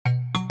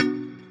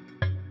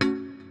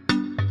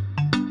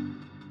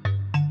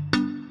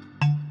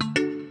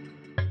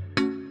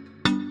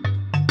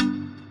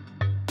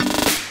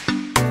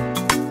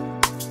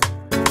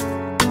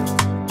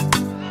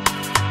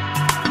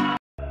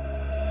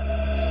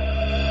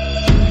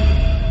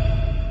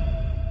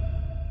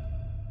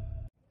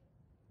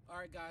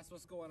guys,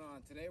 what's going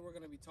on? Today we're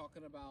going to be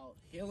talking about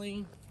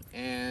heeling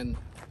and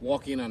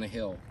walking on a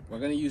hill. We're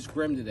going to use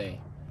Grim today,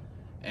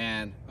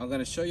 and I'm going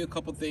to show you a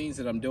couple things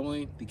that I'm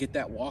doing to get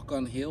that walk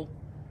on the hill,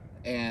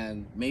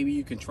 and maybe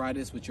you can try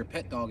this with your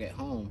pet dog at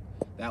home.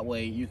 That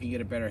way you can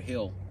get a better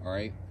hill. All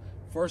right,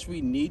 first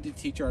we need to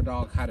teach our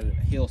dog how to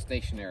hill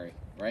stationary,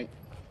 right?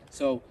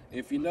 So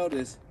if you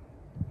notice,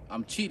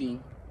 I'm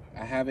cheating.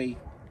 I have a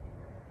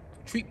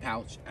treat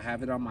pouch. I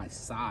have it on my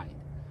side.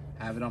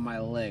 I have it on my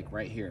leg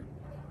right here,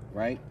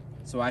 right?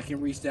 So I can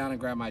reach down and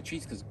grab my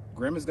treats, because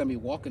Grim is gonna be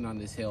walking on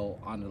this hill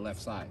on the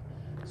left side.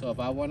 So if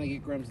I wanna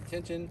get Grim's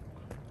attention,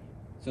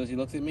 so as he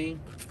looks at me,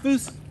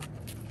 boos,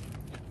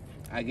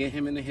 I get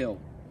him in the hill,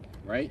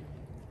 right?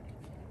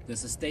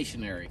 This is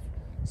stationary.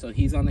 So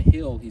he's on the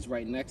hill, he's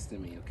right next to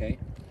me, okay?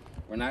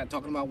 We're not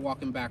talking about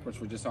walking backwards,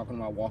 we're just talking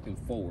about walking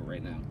forward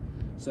right now.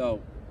 So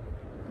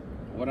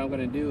what I'm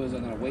gonna do is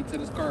I'm gonna wait till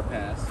this car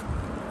pass.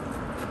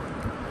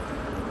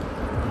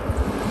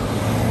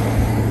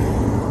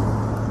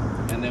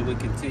 And then we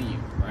continue,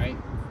 right?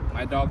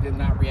 My dog did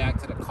not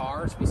react to the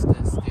cars. We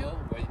stood still.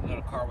 You know,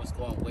 the car was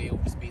going way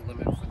over speed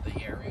limit for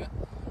the area.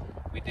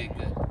 We did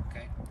good,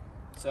 okay?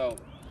 So,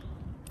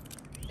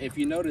 if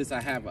you notice,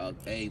 I have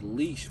a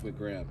leash with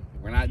Grim.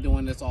 We're not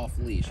doing this off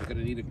leash. You're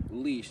gonna need a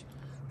leash.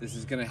 This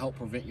is gonna help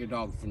prevent your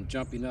dog from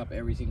jumping up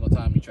every single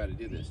time you try to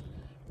do this,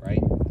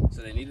 right?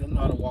 So they need to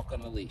know how to walk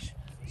on the leash.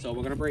 So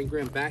we're gonna bring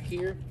Grim back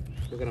here.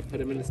 We're gonna put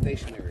him in the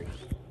stationary,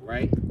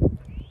 right?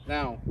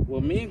 Now,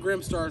 when me and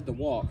Grim started to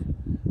walk,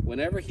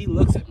 whenever he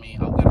looks at me,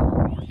 I'm gonna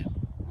reward him.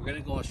 We're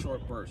gonna go a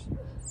short burst.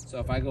 So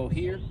if I go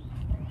here,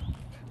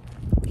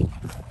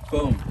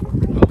 boom,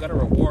 I'm gonna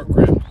reward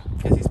Grim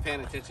because he's paying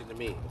attention to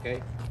me,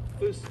 okay?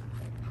 Boost.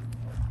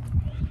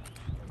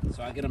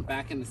 So I get him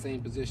back in the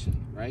same position,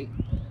 right?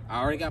 I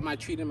already got my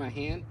treat in my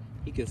hand.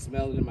 He can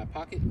smell it in my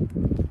pocket.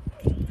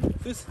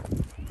 Boost.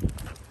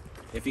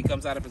 If he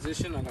comes out of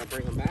position, I'm gonna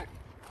bring him back.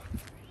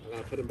 I'm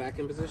gonna put him back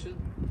in position.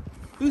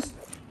 Boost.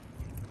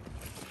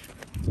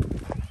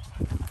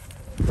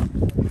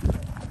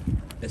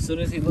 As soon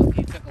as he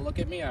took a look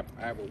at me, I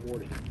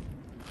rewarded him.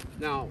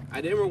 Now,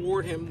 I didn't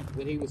reward him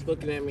when he was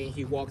looking at me,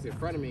 he walked in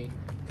front of me,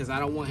 because I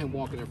don't want him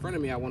walking in front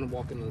of me, I want him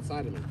walking on the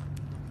side of me,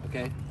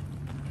 okay?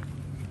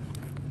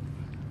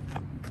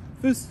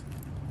 This.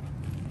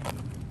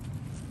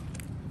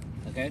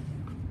 Okay?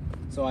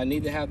 So I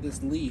need to have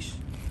this leash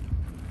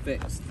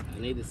fixed. I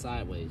need it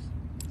sideways.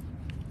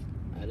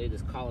 I need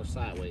this collar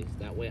sideways.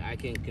 That way I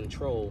can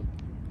control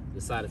the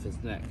side of his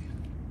neck.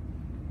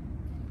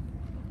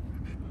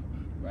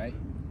 Right?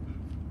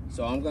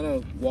 So I'm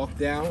gonna walk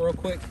down real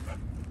quick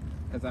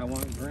because I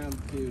want Grim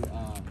to,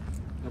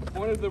 the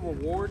point of the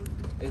reward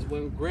is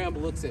when Grim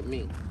looks at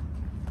me,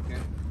 okay?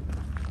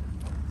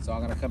 So I'm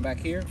gonna come back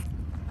here,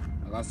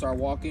 I'm gonna start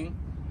walking.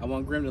 I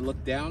want Grim to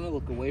look down and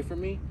look away from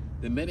me.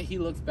 The minute he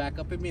looks back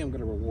up at me, I'm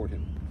gonna reward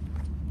him.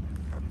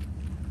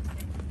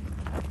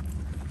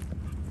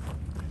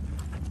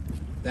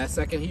 That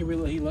second he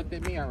looked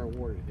at me, I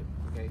rewarded him,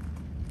 okay?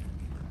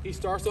 He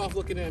starts off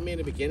looking at me in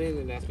the beginning,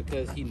 and that's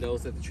because he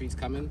knows that the treat's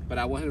coming, but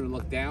I want him to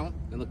look down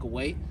and look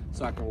away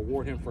so I can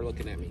reward him for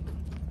looking at me.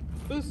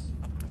 Boost.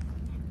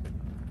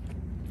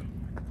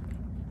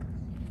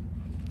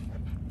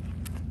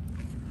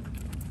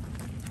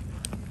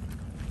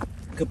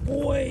 Good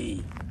boy.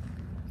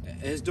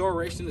 His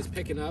duration is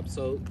picking up,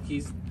 so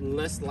he's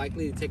less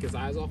likely to take his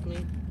eyes off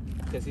me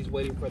because he's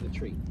waiting for the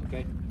treat,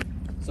 okay?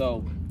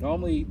 So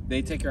normally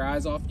they take your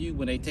eyes off you.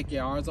 When they take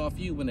your eyes off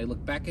you, when they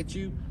look back at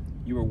you,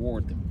 you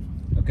reward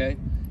them, okay?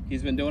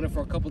 He's been doing it for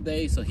a couple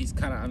days, so he's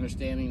kind of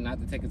understanding not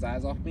to take his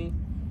eyes off me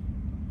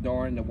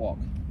during the walk.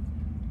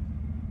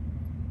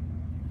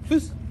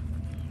 Boost.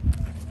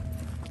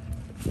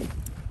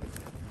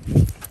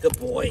 Good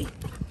boy.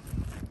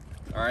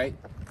 All right,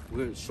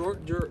 we're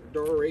short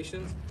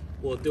durations.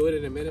 We'll do it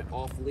in a minute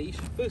off leash.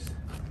 Boost.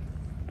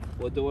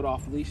 We'll do it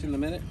off leash in a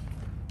minute.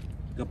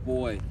 Good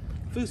boy.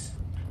 Boost.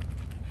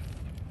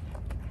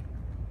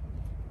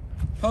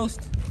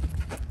 Post.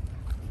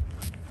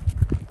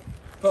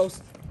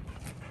 Post.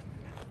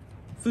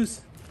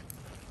 Foos.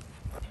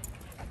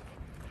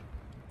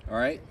 All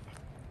right.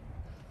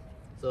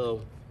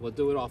 So we'll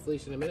do it off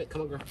leash in a minute.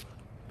 Come on, girl.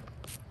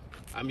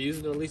 I'm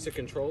using the leash to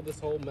control this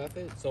whole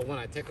method, so when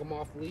I take them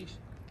off leash,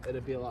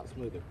 it'll be a lot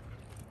smoother.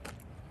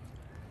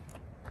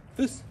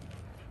 Foos.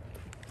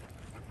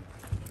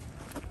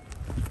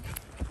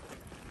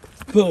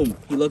 Boom.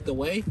 He looked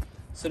away.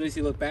 As soon as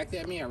he looked back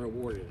at me, I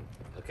rewarded him.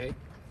 Okay.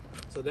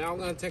 So now I'm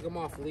gonna take him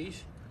off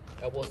leash,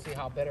 and we'll see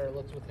how better it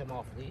looks with him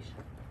off leash.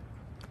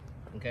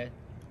 Okay,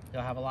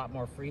 he'll have a lot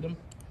more freedom.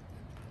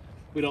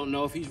 We don't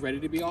know if he's ready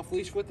to be off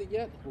leash with it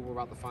yet, but we're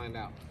about to find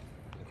out.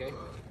 Okay,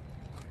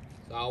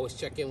 so I always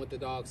check in with the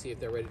dog, see if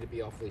they're ready to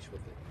be off leash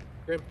with it.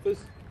 Grim, foos.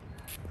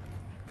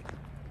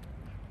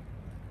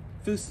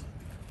 Foos.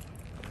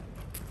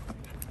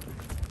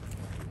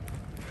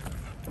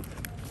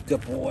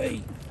 Good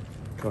boy.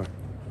 Come on.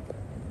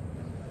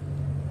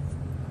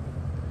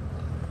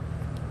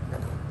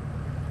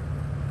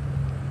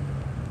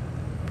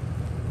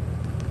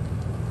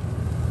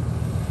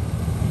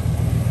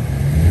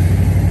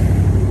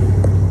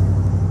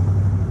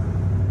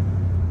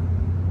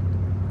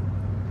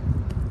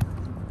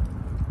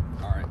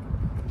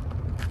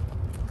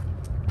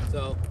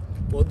 So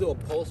we'll do a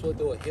post, we'll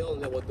do a hill,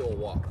 and then we'll do a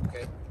walk,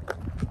 okay?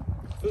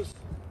 Foos.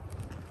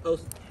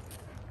 Post.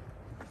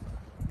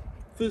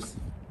 Foos.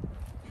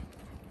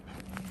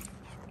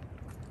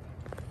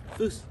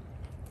 Foos.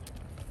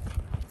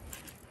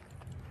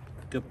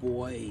 Good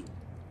boy.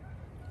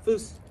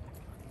 Foos.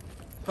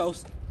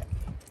 Post.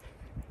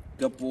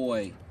 Good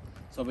boy.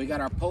 So we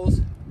got our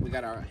post, we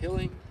got our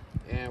healing,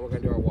 and we're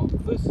gonna do our walk.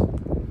 Foos.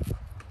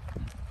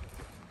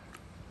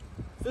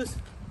 Foos.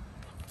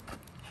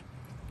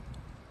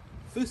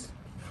 Foos.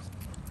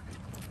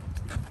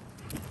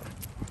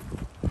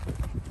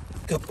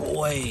 Good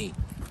boy.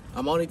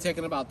 I'm only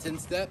taking about 10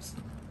 steps,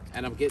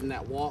 and I'm getting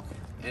that walk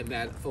and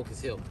that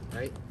focus hill,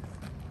 right?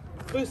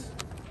 Foos.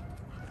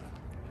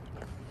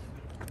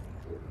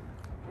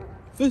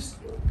 Foos.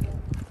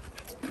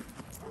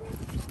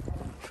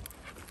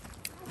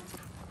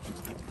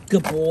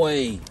 Good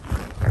boy.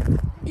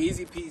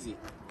 Easy peasy.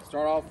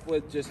 Start off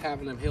with just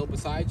having them hill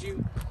beside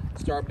you.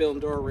 Start building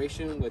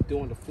duration with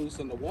doing the foos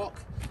on the walk,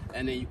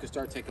 and then you can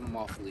start taking them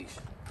off the leash.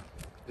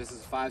 This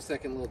is a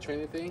 5-second little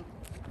training thing.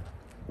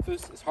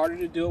 Foos. It's harder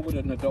to do it with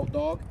an adult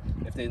dog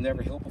if they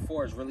never healed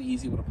before. It's really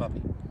easy with a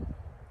puppy.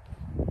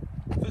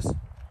 Foos.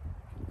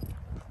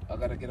 I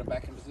gotta get them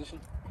back in position.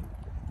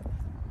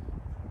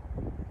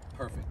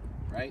 Perfect,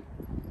 right?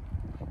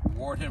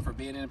 Reward him for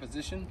being in a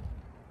position.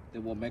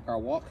 Then we'll make our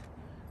walk.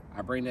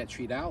 I bring that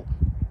treat out,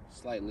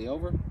 slightly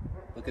over.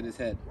 Look at his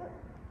head.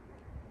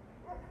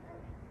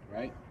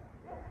 Right?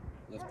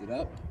 Lift it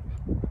up.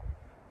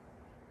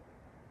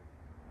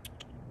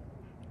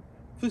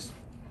 Foos.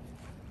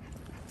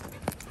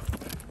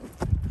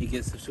 He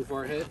gets too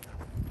far ahead.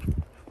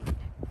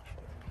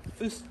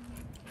 Foos.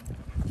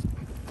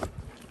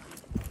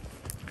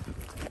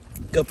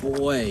 Good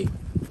boy.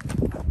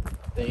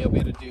 Then you'll be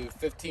able to do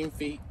 15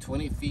 feet,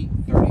 20 feet,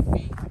 30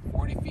 feet,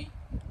 40 feet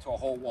to a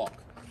whole walk.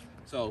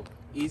 So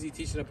easy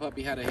teaching a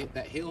puppy how to hit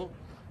that hill,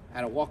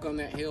 how to walk on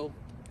that hill,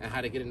 and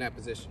how to get in that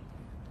position.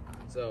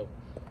 So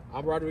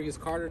I'm Rodriguez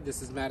Carter.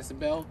 This is Madison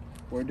Bell.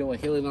 We're doing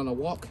healing on a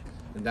walk,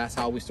 and that's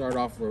how we start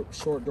off with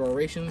short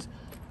durations.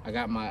 I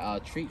got my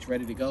treats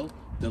ready to go.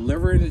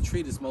 Delivering the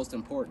treat is most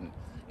important.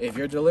 If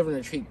you're delivering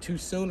a treat too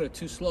soon or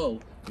too slow,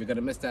 you're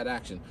gonna miss that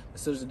action.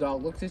 As soon as the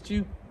dog looks at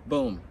you,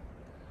 boom.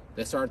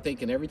 They start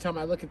thinking, every time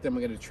I look at them,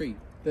 I get a treat.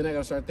 Then I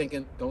gotta start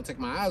thinking, don't take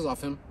my eyes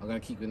off him, I'm gonna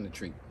keep getting the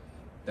treat.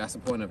 That's the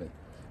point of it.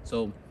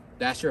 So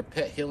that's your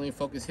pet healing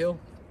focus hill.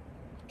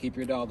 Keep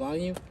your dog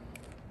on you.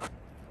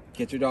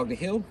 Get your dog to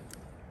heal,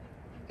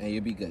 and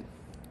you'll be good.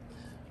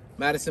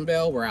 Madison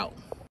Bell, we're out.